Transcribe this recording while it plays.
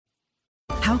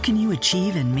How can you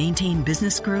achieve and maintain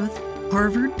business growth?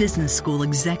 Harvard Business School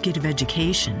Executive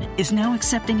Education is now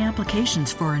accepting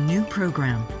applications for a new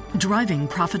program, Driving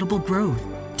Profitable Growth.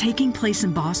 Taking place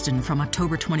in Boston from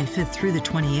October 25th through the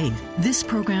 28th, this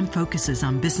program focuses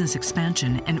on business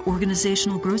expansion and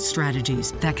organizational growth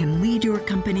strategies that can lead your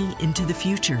company into the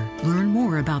future. Learn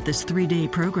more about this 3-day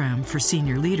program for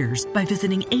senior leaders by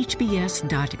visiting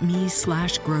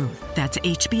hbs.me/growth. That's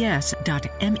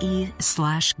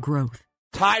hbs.me/growth.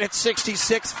 Tied at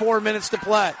 66, 4 minutes to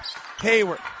play.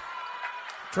 Hayward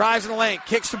drives in the lane,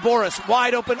 kicks to Boris,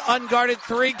 wide open, unguarded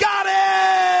three, got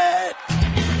it!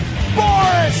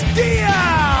 Boris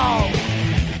Diaw!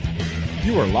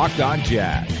 You are Locked On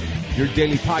Jazz, your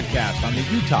daily podcast on the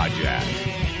Utah Jazz.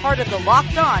 Part of the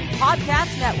Locked On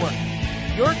Podcast Network,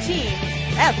 your team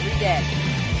every day.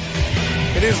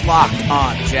 It is Locked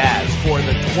On Jazz for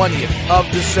the 20th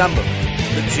of December.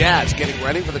 The Jazz getting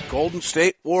ready for the Golden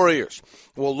State Warriors.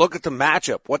 We'll look at the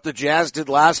matchup, what the Jazz did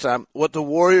last time, what the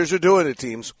Warriors are doing to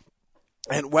teams,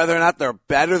 and whether or not they're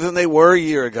better than they were a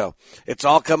year ago. It's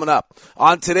all coming up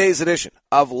on today's edition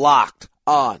of Locked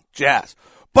On Jazz.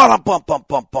 Bum bum bum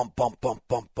bum bum bum bum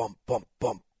bum bum bum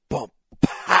bum bum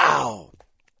pow.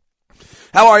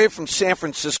 How are you from San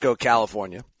Francisco,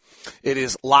 California? It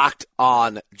is Locked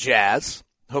On Jazz.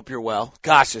 Hope you're well.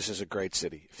 Gosh, this is a great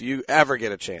city. If you ever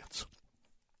get a chance,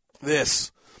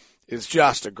 this is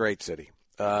just a great city.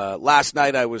 Last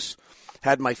night I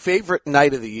had my favorite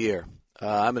night of the year.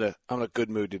 I'm in a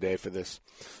good mood today for this.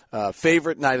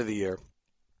 Favorite night of the year.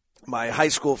 My high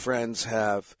school friends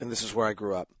have, and this is where I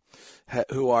grew up,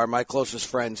 who are my closest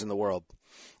friends in the world,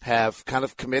 have kind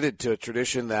of committed to a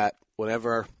tradition that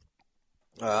whenever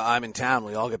I'm in town,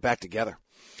 we all get back together.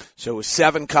 So it was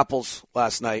 7 couples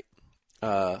last night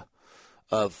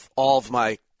of all of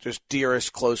my just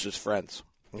dearest, closest friends.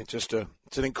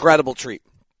 It's an incredible treat.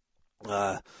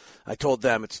 I told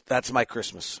them that's my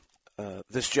Christmas.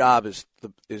 This job is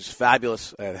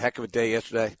fabulous. I had a heck of a day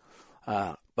yesterday,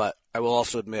 but I will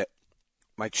also admit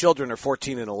my children are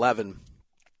 14 and 11,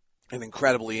 and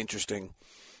incredibly interesting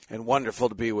and wonderful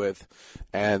to be with.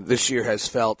 And this year has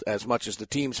felt, as much as the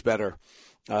team's better,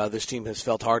 this team has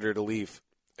felt harder to leave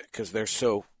because they're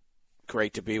so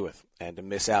great to be with and to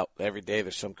miss out. Every day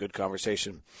there's some good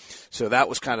conversation. So that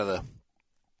was kind of the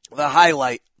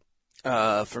highlight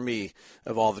for me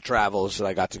of all the travels that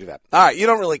I got to do that. All right, you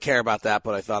don't really care about that,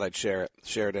 but I thought I'd share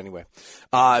it anyway.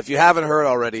 If you haven't heard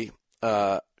already,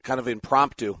 kind of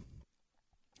impromptu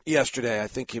yesterday, I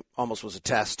think it almost was a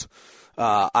test.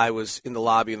 I was in the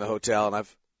lobby in the hotel, and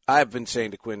I've been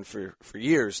saying to Quinn for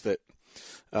years that,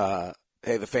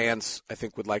 hey, the fans, I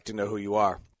think, would like to know who you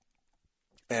are.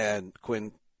 And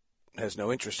Quinn has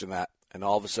no interest in that. And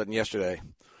all of a sudden yesterday,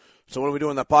 so what are we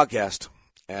doing in that podcast?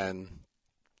 And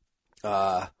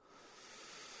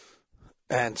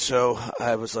so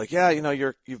I was like, yeah,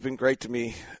 you've been great to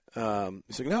me.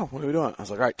 He's like, no, what are we doing? I was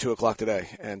like, all right, 2:00 today.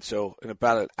 And so in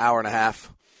about an hour and a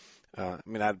half,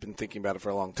 I'd been thinking about it for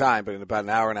a long time, but in about an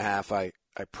hour and a half, I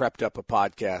prepped up a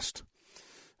podcast,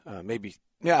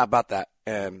 about that,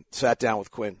 and sat down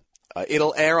with Quinn.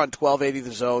 It'll air on 1280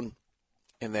 The Zone,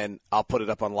 and then I'll put it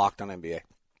up on Locked On NBA.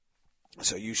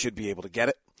 So you should be able to get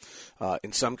it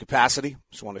in some capacity.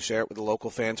 Just want to share it with the local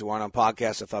fans who aren't on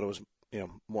podcasts. I thought it was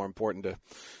more important to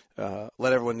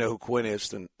let everyone know who Quinn is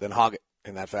than hog it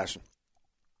in that fashion.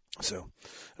 So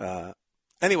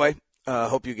anyway,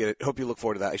 hope you get it. Hope you look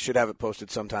forward to that. I should have it posted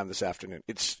sometime this afternoon.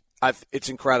 It's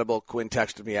incredible. Quinn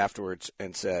texted me afterwards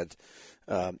and said,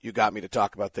 you got me to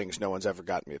talk about things no one's ever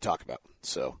gotten me to talk about.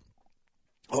 So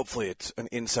hopefully it's an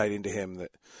insight into him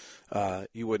that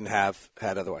you wouldn't have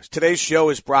had otherwise. Today's show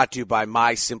is brought to you by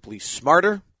My Simply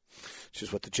Smarter, which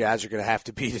is what the Jazz are going to have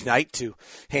to be tonight to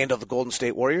handle the Golden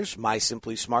State Warriors. My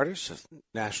Simply Smarter,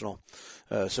 National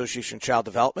Association of Child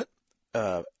Development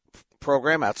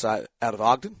program out of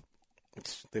Ogden.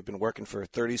 They've been working for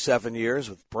 37 years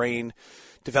with brain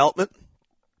development,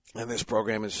 and this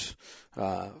program is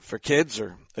for kids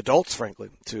or adults, frankly,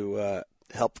 to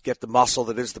help get the muscle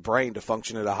that is the brain to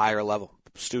function at a higher level.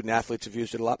 Student athletes have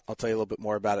used it a lot. I'll tell you a little bit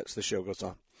more about it as the show goes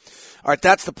on. All right,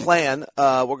 that's the plan.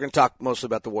 We're going to talk mostly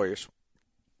about the Warriors.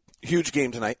 Huge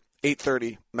game tonight,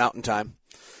 8:30 Mountain Time.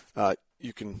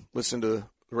 You can listen to the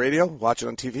radio, watch it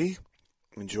on TV,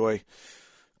 enjoy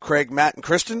Craig, Matt, and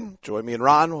Kristen. Join me and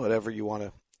Ron, whatever you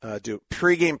want to do.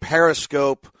 Pre-game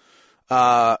Periscope.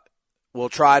 We'll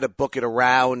try to book it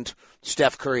around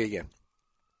Steph Curry again.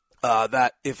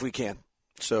 That if we can.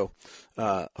 So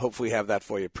hopefully we have that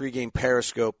for you. Pre-game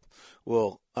Periscope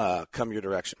will come your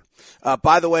direction.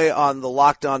 By the way, on the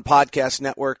Locked On Podcast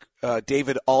Network,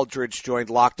 David Aldridge joined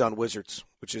Locked On Wizards,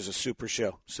 which is a super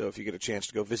show. So if you get a chance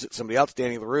to go visit somebody else,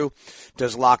 Danny LaRue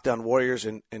does Locked On Warriors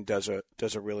and does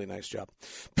a really nice job.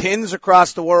 Pins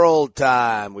across the world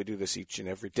time. We do this each and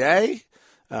every day.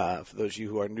 For those of you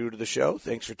who are new to the show,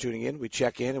 thanks for tuning in. We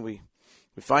check in and we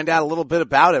find out a little bit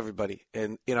about everybody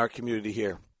in our community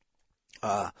here.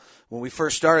 When we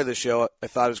first started the show, I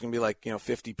thought it was going to be like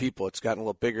 50 people. It's gotten a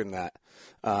little bigger than that.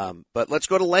 But let's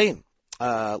go to Lane.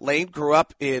 Lane grew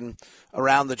up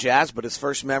around the Jazz, but his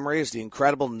first memory is the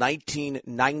incredible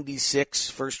 1996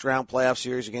 first-round playoff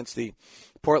series against the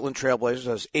Portland Trailblazers.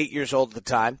 I was 8 years old at the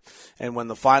time, and when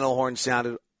the final horn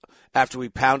sounded after we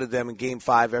pounded them in Game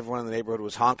 5, everyone in the neighborhood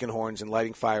was honking horns and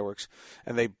lighting fireworks,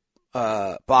 and they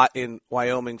bought in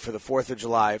Wyoming for the 4th of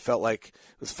July. It felt like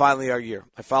it was finally our year.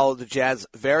 I followed the Jazz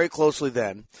very closely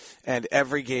then, and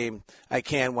every game I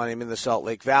can when I'm in the Salt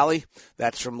Lake Valley.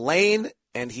 That's from Lane,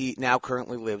 and he now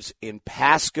currently lives in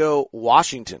Pasco,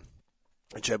 Washington,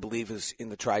 which I believe is in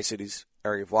the Tri-Cities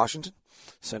area of Washington,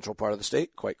 central part of the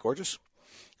state, quite gorgeous.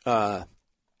 So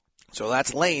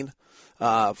that's Lane.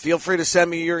 Feel free to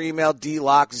send me your email,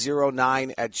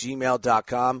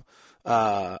 dlock09@gmail.com,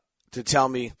 to tell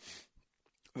me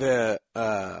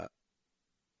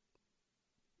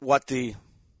what the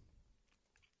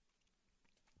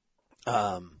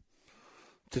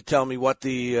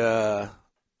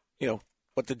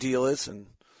deal is and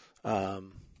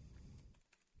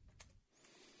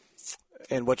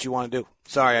what you want to do.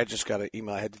 Sorry, I just got an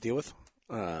email I had to deal with.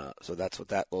 So that's what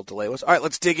that little delay was. All right,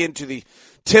 let's dig into the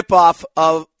tip-off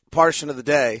of portion of the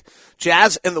day.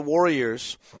 Jazz and the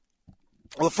Warriors.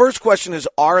 Well, the first question is,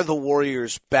 are the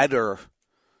Warriors better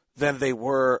than they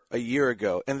were a year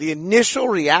ago? And the initial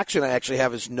reaction I actually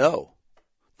have is no,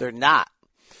 they're not.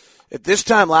 At this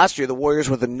time last year, the Warriors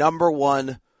were the number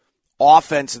one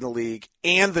offense in the league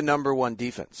and the number one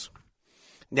defense.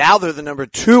 Now they're the number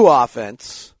 2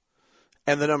 offense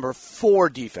and the number 4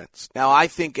 defense. Now, I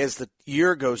think as the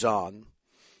year goes on,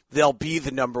 they'll be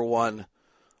the number 1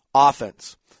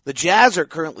 offense. The Jazz are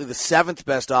currently the 7th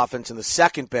best offense and the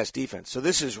 2nd best defense. So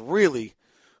this is really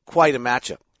quite a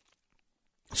matchup.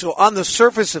 So on the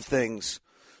surface of things,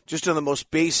 just in the most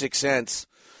basic sense,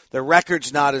 their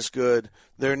record's not as good.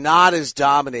 They're not as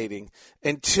dominating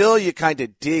until you kind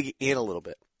of dig in a little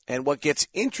bit. And what gets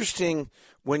interesting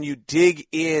when you dig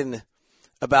in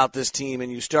about this team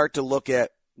and you start to look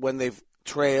at when they've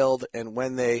trailed and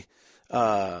when they've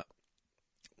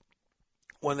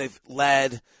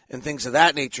led and things of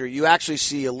that nature, you actually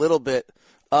see a little bit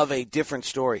of a different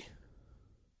story.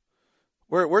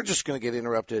 We're just going to get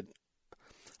interrupted.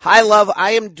 Hi, love.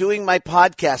 I am doing my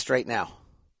podcast right now.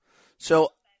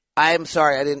 So I am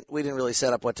sorry. We didn't really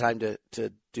set up what time to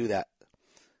do that.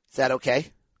 Is that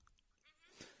okay?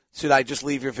 Should I just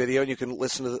leave your video and you can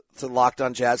listen to Locked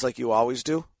On Jazz like you always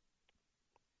do?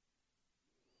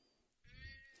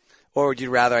 Or would you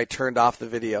rather I turned off the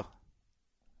video?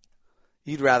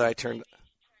 You'd rather I turned...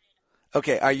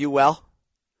 Okay, are you well?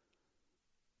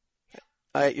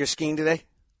 All right, you're skiing today?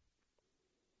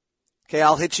 Okay,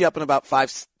 I'll hit you up in about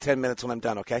 5-10 minutes when I'm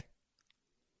done, okay?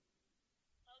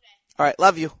 All right,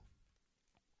 love you.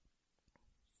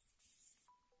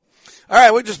 All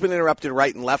right, we've just been interrupted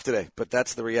right and left today, but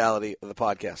that's the reality of the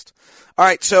podcast. All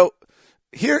right, so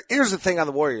here's the thing on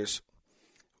the Warriors.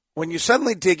 When you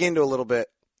suddenly dig into a little bit,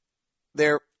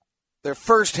 their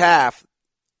first half,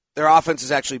 their offense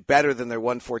is actually better than their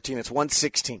 114. It's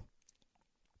 116,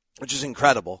 which is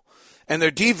incredible. And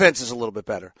their defense is a little bit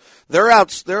better. They're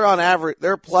on average,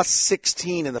 they're plus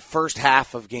 16 in the first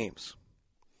half of games.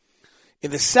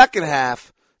 In the second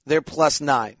half, they're plus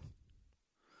 9.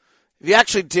 If you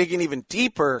actually dig in even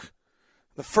deeper,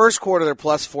 the first quarter they're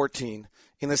plus 14.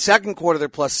 In the second quarter, they're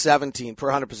plus 17 per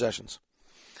 100 possessions.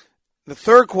 In the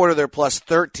third quarter, they're plus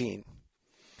 13.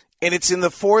 And it's in the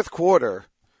fourth quarter,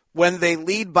 when they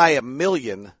lead by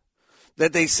 1,000,000,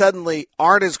 that they suddenly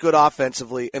aren't as good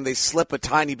offensively and they slip a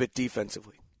tiny bit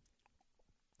defensively.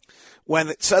 When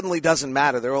it suddenly doesn't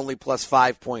matter, they're only plus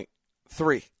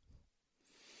 5.3.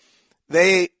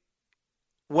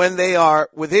 When they are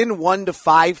within 1 to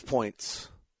 5 points,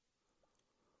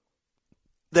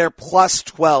 they're plus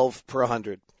 12 per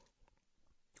 100.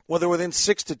 When they're within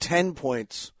 6 to 10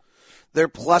 points, they're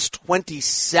plus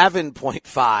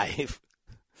 27.5.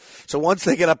 So once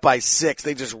they get up by 6,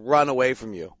 they just run away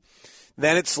from you.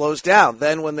 Then it slows down.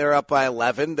 Then when they're up by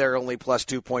 11, they're only plus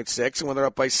 2.6. And when they're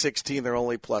up by 16, they're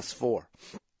only plus 4.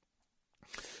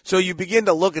 So you begin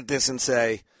to look at this and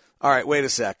say, all right, wait a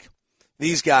sec.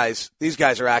 these guys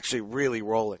are actually really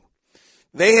rolling.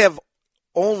 They have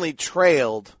only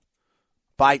trailed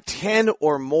by 10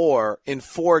 or more in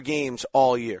 4 games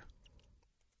all year.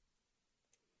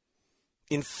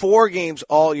 In 4 games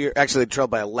all year, actually they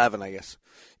trailed by 11, I guess.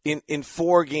 In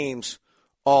 4 games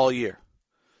all year.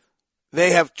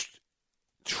 They have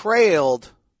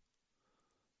trailed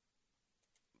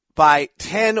by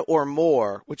 10 or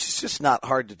more, which is just not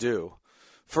hard to do,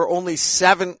 for only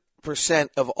 7%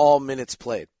 of all minutes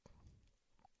played.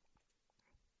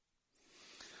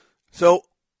 So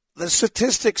the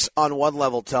statistics on one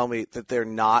level tell me that they're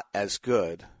not as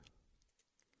good.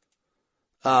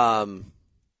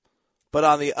 But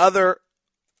on the other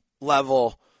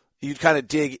level, you kind of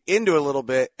dig into it a little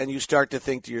bit and you start to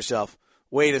think to yourself,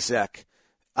 wait a sec,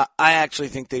 I actually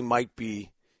think they might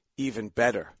be even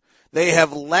better. They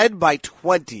have led by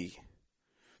 20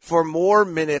 for more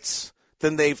minutes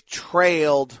than they've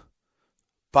trailed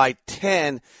by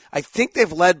 10. I think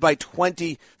they've led by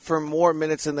 20 for more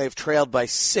minutes than they've trailed by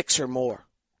 6 or more.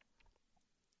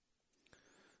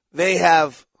 They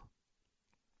have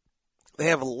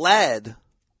led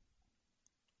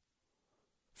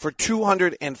for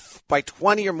 200 and by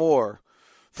 20 or more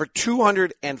for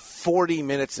 240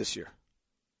 minutes this year,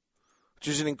 which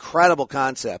is an incredible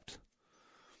concept.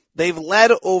 They've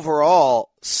led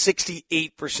overall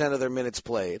 68% of their minutes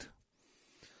played.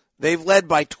 They've led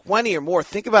by 20 or more.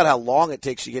 Think about how long it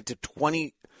takes to get to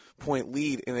 20-point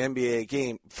lead in an NBA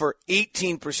game for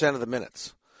 18% of the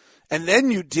minutes. And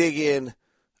then you dig in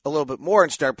a little bit more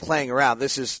and start playing around.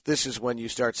 This is when you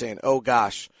start saying, oh,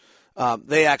 gosh,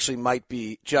 they actually might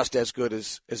be just as good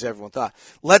as everyone thought.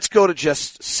 Let's go to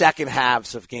just second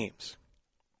halves of games.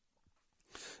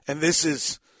 And this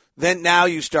is then now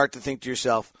you start to think to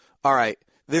yourself, all right,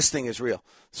 this thing is real.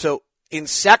 So in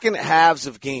second halves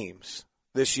of games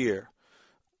this year,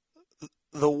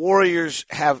 the Warriors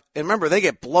have, and remember, they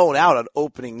get blown out on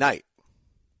opening night.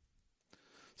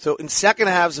 So in second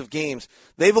halves of games,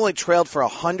 they've only trailed for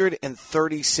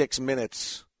 136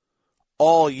 minutes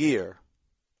all year,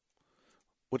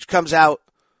 which comes out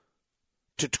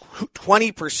to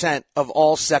 20% of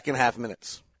all second half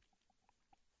minutes.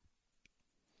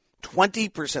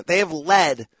 20%. They have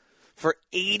led for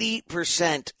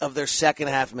 80% of their second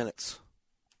half minutes.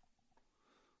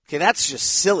 Okay, that's just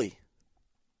silly.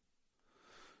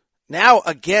 Now,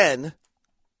 again,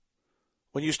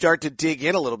 when you start to dig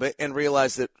in a little bit and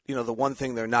realize that, the one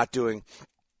thing they're not doing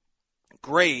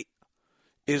great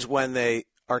is when they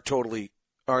are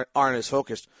aren't as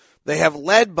focused. They have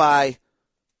led by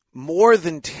more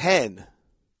than 10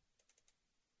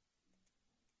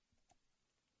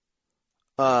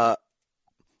 and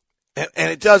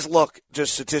it does look,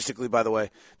 just statistically, by the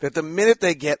way, that the minute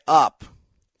they get up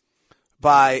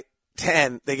by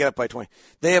 10, they get up by 20.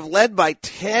 They have led by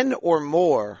 10 or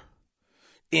more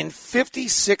in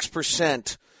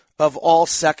 56% of all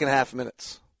second half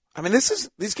minutes. I mean,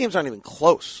 these games aren't even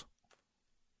close.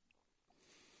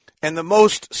 And the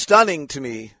most stunning to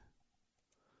me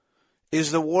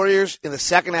is the Warriors in the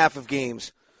second half of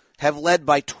games have led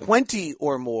by 20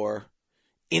 or more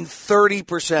in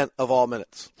 30% of all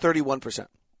minutes, 31%.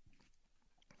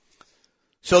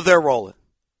 So they're rolling.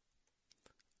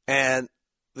 And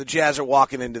the Jazz are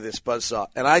walking into this buzzsaw.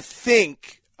 And I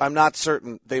think, I'm not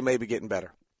certain, they may be getting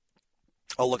better.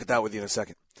 I'll look at that with you in a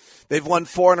second. They've won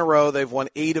 4 in a row. They've won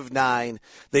 8 of 9.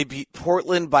 They beat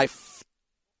Portland by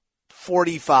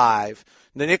 45,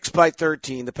 the Knicks by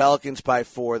 13, the Pelicans by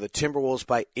 4, the Timberwolves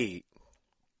by 8.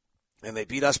 And they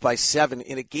beat us by 7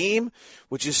 in a game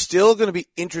which is still going to be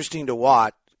interesting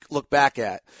to look back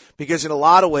at. Because in a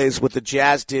lot of ways, what the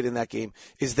Jazz did in that game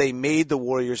is they made the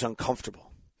Warriors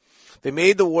uncomfortable. They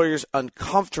made the Warriors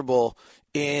uncomfortable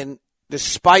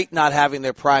despite not having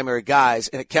their primary guys,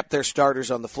 and it kept their starters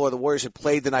on the floor. The Warriors had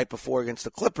played the night before against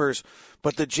the Clippers,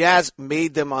 but the Jazz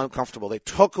made them uncomfortable. They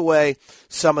took away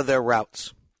some of their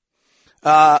routes.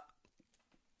 Are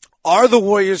the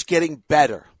Warriors getting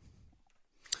better?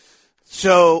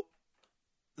 So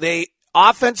the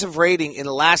offensive rating in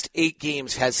the last 8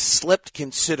 games has slipped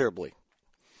considerably.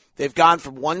 They've gone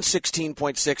from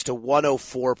 116.6 to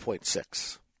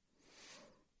 104.6.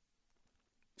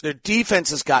 Their defense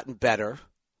has gotten better.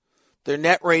 Their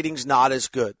net rating's not as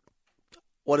good.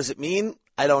 What does it mean?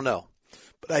 I don't know.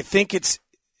 But I think it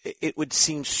would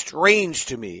seem strange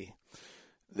to me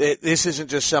that this isn't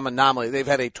just some anomaly. They've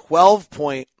had a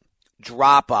 12-point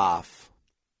drop-off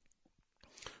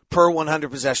per 100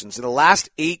 possessions. In the last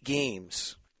 8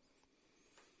 games,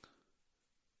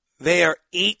 they are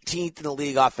 18th in the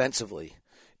league offensively.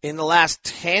 In the last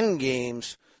 10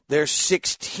 games, they're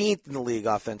 16th in the league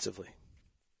offensively.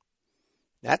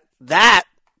 That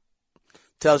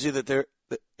tells you that they're,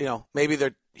 maybe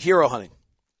they're hero hunting.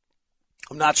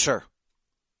 I'm not sure.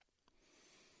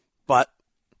 But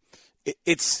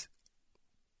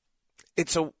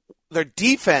their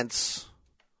defense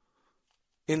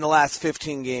in the last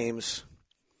 15 games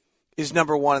is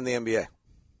number one in the NBA.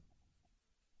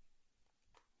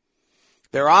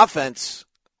 Their offense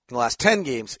in the last 10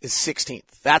 games is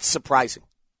 16th. That's surprising.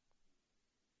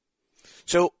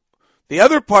 So the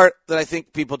other part that I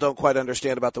think people don't quite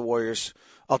understand about the Warriors,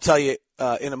 I'll tell you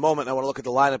in a moment. I want to look at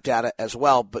the lineup data as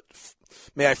well, but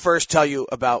may I first tell you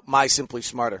about My Simply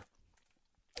Smarter.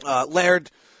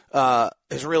 Laird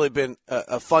has really been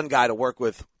a fun guy to work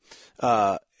with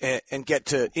and get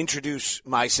to introduce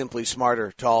My Simply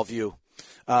Smarter to all of you.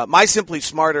 My Simply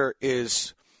Smarter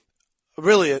is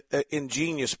really an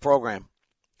ingenious program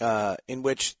in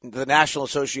which the National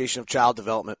Association of Child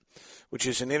Development, which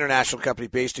is an international company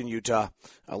based in Utah,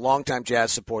 longtime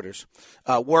Jazz supporters,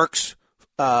 works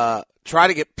try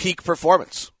to get peak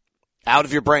performance out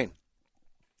of your brain.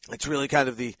 It's really kind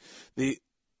of the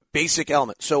basic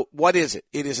element. So what is it?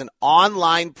 It is an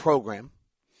online program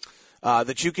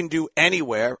that you can do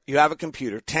anywhere. You have a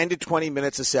computer, 10 to 20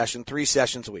 minutes a session, 3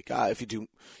 sessions a week. If you do,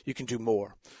 you can do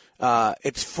more.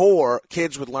 It's for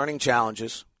kids with learning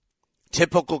challenges,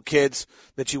 typical kids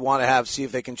that you want to have, see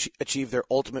if they can achieve their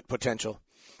ultimate potential,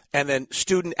 and then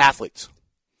student athletes.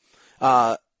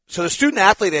 So the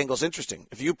student-athlete angle is interesting.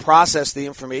 If you process the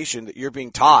information that you're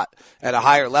being taught at a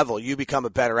higher level, you become a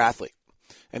better athlete.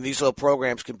 And these little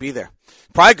programs can be there.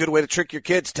 Probably a good way to trick your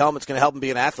kids, tell them it's going to help them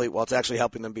be an athlete while it's actually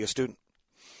helping them be a student.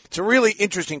 It's a really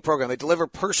interesting program. They deliver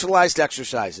personalized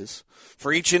exercises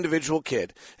for each individual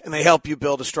kid, and they help you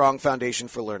build a strong foundation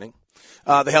for learning.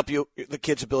 They help you, the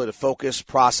kid's ability to focus,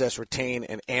 process, retain,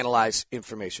 and analyze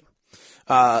information.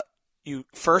 You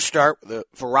first start with a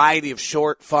variety of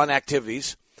short, fun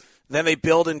activities. Then they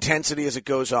build intensity as it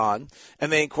goes on,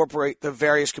 and they incorporate the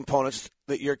various components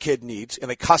that your kid needs, and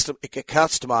it get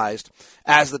customized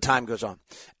as the time goes on.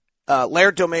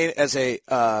 Laird Domain, as a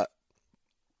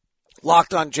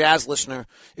Locked On Jazz listener,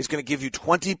 is going to give you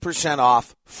 20%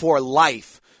 off for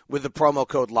life with the promo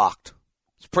code LOCKED.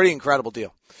 It's a pretty incredible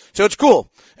deal. So it's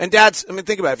cool. And dads,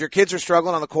 think about it. If your kids are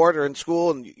struggling on the court or in school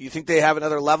and you think they have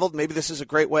another level, maybe this is a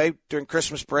great way during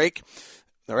Christmas break.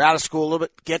 They're out of school a little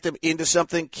bit. Get them into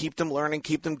something. Keep them learning.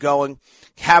 Keep them going.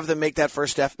 Have them make that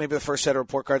first step. Maybe the first set of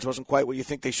report cards wasn't quite what you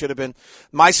think they should have been.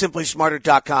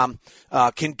 MySimplySmarter.com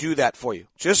can do that for you.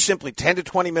 Just simply 10 to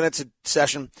 20 minutes a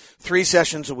session, 3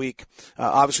 sessions a week.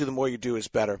 Obviously, the more you do is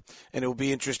better. And it will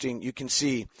be interesting. You can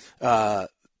see kind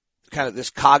of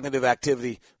this cognitive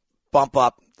activity bump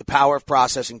up, the power of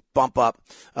processing bump up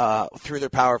through their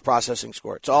power of processing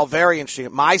score. It's all very interesting.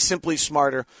 At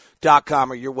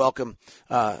MySimplySmarter.com, or you're welcome.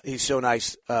 He's so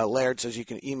nice. Laird says you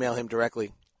can email him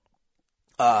directly.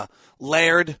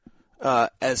 Laird,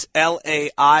 as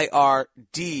LAIRD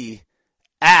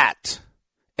at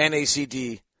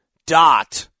NACD.org.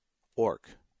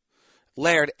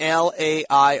 Laird,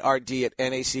 LAIRD at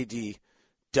NACD.org.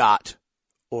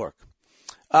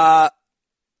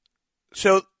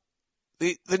 So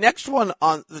the next one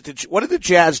on what did the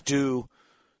Jazz do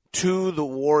to the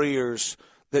Warriors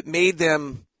that made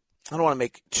them, I don't want to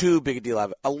make too big a deal out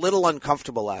of it, a little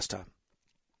uncomfortable last time?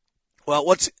 Well,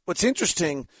 what's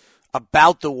interesting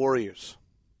about the Warriors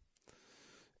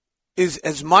is,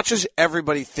 as much as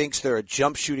everybody thinks they're a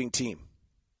jump shooting team,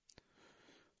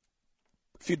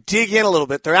 if you dig in a little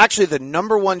bit, they're actually the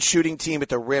number one shooting team at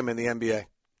the rim in the NBA,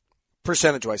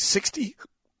 percentage-wise.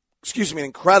 An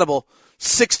incredible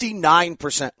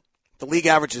 69%. The league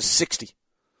average is 60.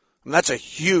 And that's a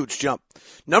huge jump.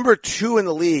 Number 2 in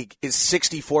the league is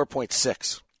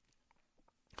 64.6.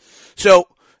 So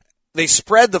they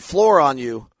spread the floor on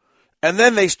you, and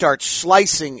then they start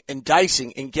slicing and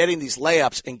dicing and getting these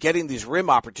layups and getting these rim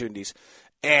opportunities.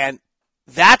 And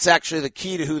that's actually the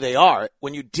key to who they are.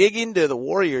 When you dig into the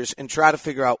Warriors and try to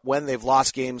figure out when they've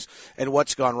lost games and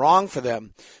what's gone wrong for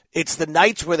them, it's the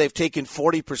nights where they've taken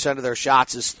 40% of their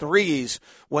shots as threes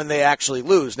when they actually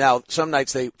lose. Now, some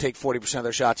nights they take 40% of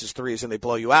their shots as threes and they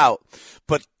blow you out.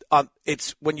 But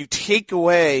it's when you take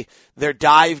away their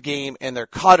dive game and their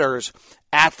cutters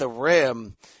at the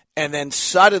rim, and then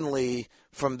suddenly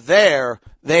from there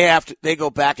they go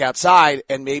back outside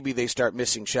and maybe they start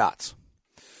missing shots.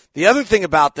 The other thing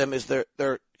about them is they're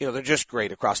just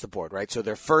great across the board, right? So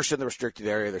they're first in the restricted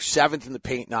area. They're 7th in the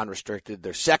paint non-restricted.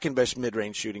 They're 2nd best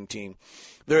mid-range shooting team.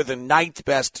 They're the 9th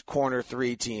best corner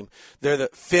 3 team. They're the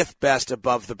 5th best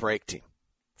above the break team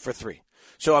for 3.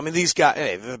 So, these guys,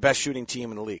 they're the best shooting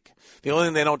team in the league. The only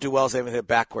thing they don't do well is they haven't hit a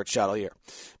backcourt shot all year.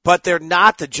 But they're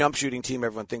not the jump shooting team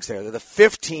everyone thinks they are. They're the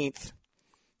 15th.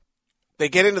 they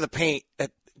get into the paint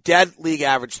at dead league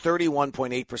average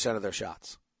 31.8% of their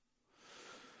shots.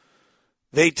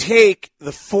 They take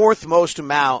the fourth most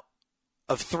amount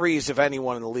of threes of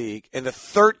anyone in the league and the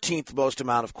 13th most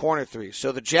amount of corner threes.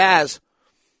 So the Jazz,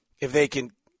 if they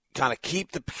can kind of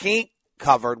keep the paint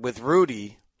covered with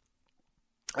Rudy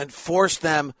and force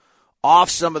them off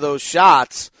some of those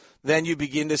shots, then you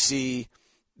begin to see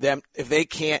them, if they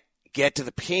can't get to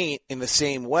the paint in the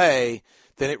same way,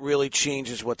 then it really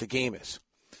changes what the game is.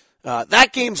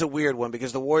 That game's a weird one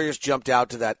because the Warriors jumped out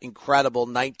to that incredible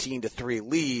 19-3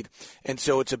 lead, and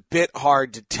so it's a bit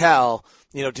hard to tell,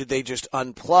 did they just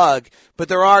unplug? But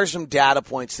there are some data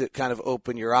points that kind of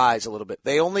open your eyes a little bit.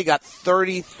 They only got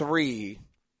 33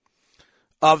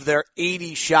 of their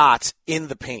 80 shots in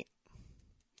the paint.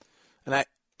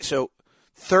 So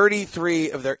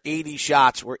 33 of their 80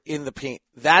 shots were in the paint.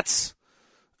 That's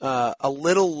a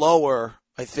little lower,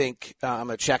 I think. I'm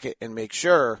going to check it and make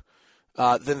sure.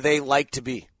 Than they like to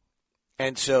be.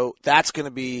 And so that's going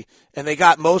to be, and they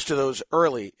got most of those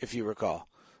early, if you recall.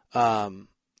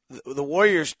 The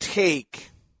Warriors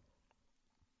take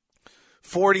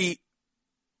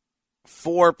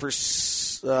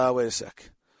 44%, wait a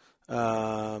sec.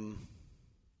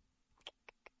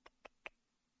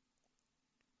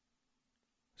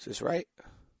 Is this right?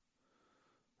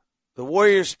 The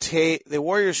Warriors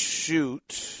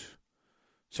shoot,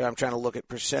 sorry, I'm trying to look at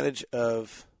percentage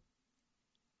of,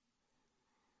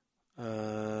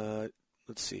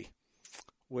 let's see.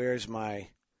 Where's my...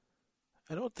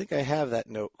 I don't think I have that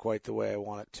note quite the way I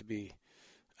want it to be.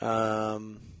 There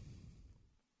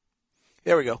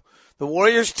we go. The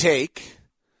Warriors take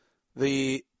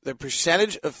the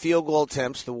percentage of field goal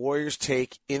attempts the Warriors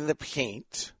take in the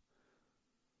paint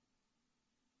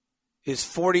is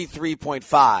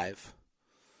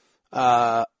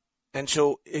 43.5. And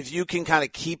so if you can kind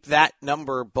of keep that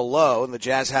number below, and the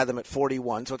Jazz had them at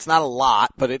 41, so it's not a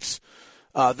lot, but it's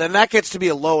then that gets to be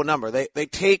a low number. They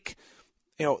take,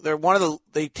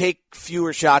 they take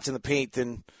fewer shots in the paint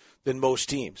than most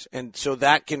teams, and so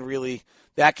that can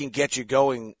get you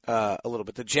going a little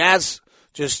bit. The Jazz,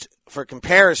 just for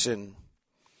comparison,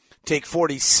 take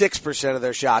 46% of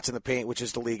their shots in the paint, which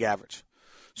is the league average.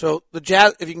 So the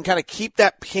Jazz, if you can kind of keep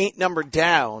that paint number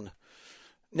down,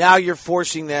 now you're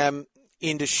forcing them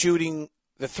into shooting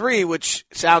the three, which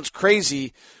sounds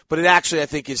crazy, but it actually, I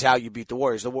think, is how you beat the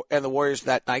Warriors. And the Warriors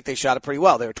that night, they shot it pretty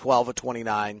well. They were 12 of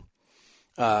 29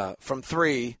 from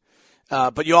three.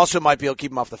 But you also might be able to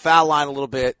keep them off the foul line a little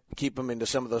bit, keep them into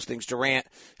some of those things. Durant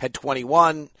had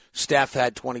 21. Steph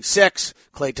had 26.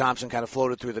 Klay Thompson kind of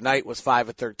floated through the night, was 5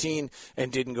 of 13, and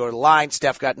didn't go to the line.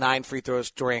 Steph got 9 free throws.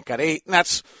 Durant got 8. And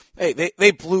that's,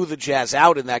 they blew the Jazz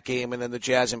out in that game, and then the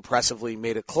Jazz impressively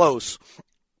made it close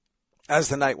as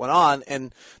the night went on.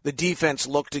 And the defense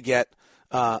looked to get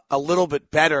a little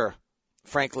bit better,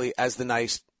 frankly, as the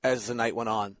night went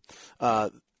on.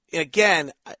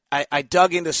 Again, I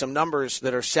dug into some numbers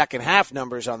that are second half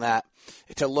numbers on that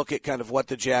to look at kind of what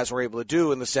the Jazz were able to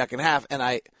do in the second half, and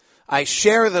I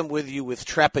share them with you with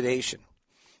trepidation.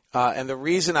 And the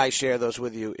reason I share those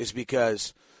with you is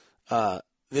because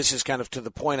this is kind of to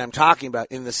the point I'm talking about.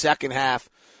 In the second half,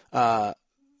 the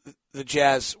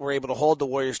Jazz were able to hold the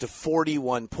Warriors to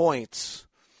 41 points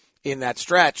in that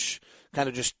stretch, kind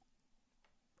of just.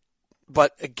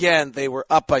 But again, they were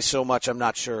up by so much, I'm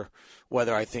not sure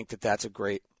whether I think that that's a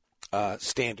great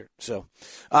standard. So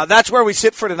that's where we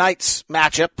sit for tonight's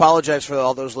matchup. Apologize for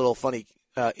all those little funny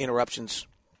interruptions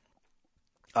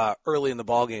early in the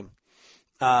ballgame.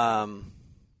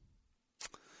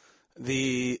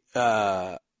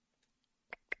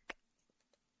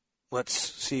 Let's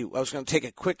see. I was going to take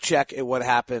a quick check at what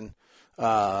happened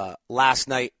last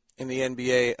night in the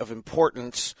NBA of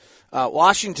importance.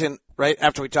 Washington, right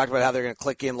after we talked about how they're going to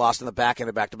click in, lost in the back end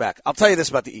of back-to-back. I'll tell you this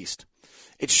about the East.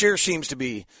 It sure seems to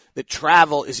be that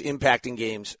travel is impacting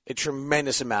games a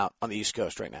tremendous amount on the East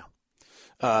Coast right now.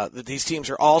 That these teams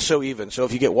are all so even. So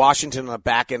if you get Washington on the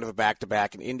back end of a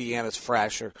back-to-back and Indiana's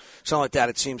fresh or something like that,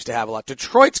 it seems to have a lot.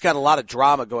 Detroit's got a lot of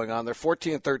drama going on. They're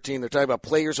 14-13. They're talking about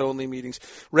players-only meetings.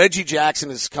 Reggie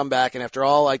Jackson has come back, and after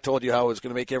all I told you how it was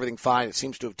going to make everything fine, it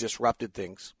seems to have disrupted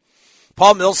things.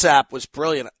 Paul Millsap was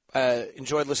brilliant.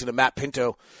 Enjoyed listening to Matt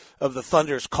Pinto of the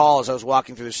Thunder's call as I was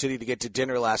walking through the city to get to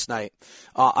dinner last night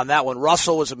on that one.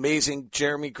 Russell was amazing.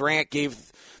 Jeremy Grant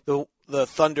gave the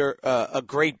Thunder a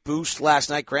great boost last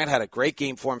night. Grant had a great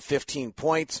game for him, 15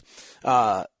 points.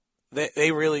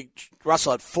 They really –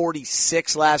 Russell had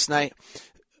 46 last night.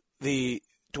 The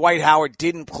Dwight Howard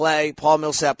didn't play. Paul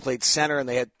Millsap played center, and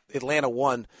they had Atlanta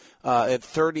won at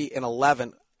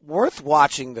 30-11. Worth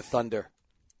watching the Thunder.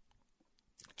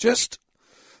 Just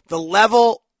the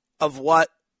level of what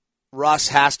Russ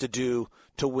has to do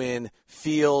to win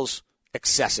feels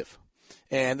excessive.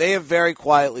 And they have very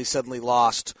quietly suddenly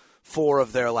lost 4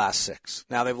 of their last 6.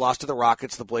 Now they've lost to the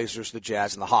Rockets, the Blazers, the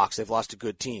Jazz, and the Hawks. They've lost to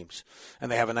good teams,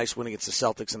 and they have a nice win against the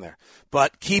Celtics in there.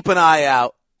 But keep an eye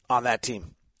out on that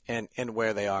team and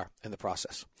where they are in the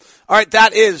process. All right,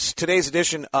 that is today's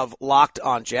edition of Locked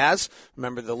on Jazz.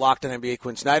 Remember, the Locked on NBA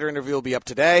Quinn Snyder interview will be up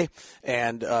today,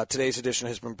 and today's edition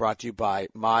has been brought to you by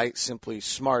My Simply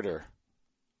Smarter.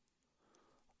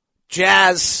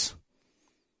 Jazz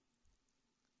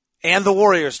and the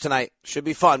Warriors tonight. Should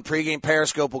be fun. Pre-game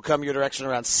Periscope will come your direction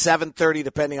around 7:30,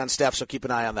 depending on Steph, so keep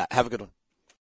an eye on that. Have a good one.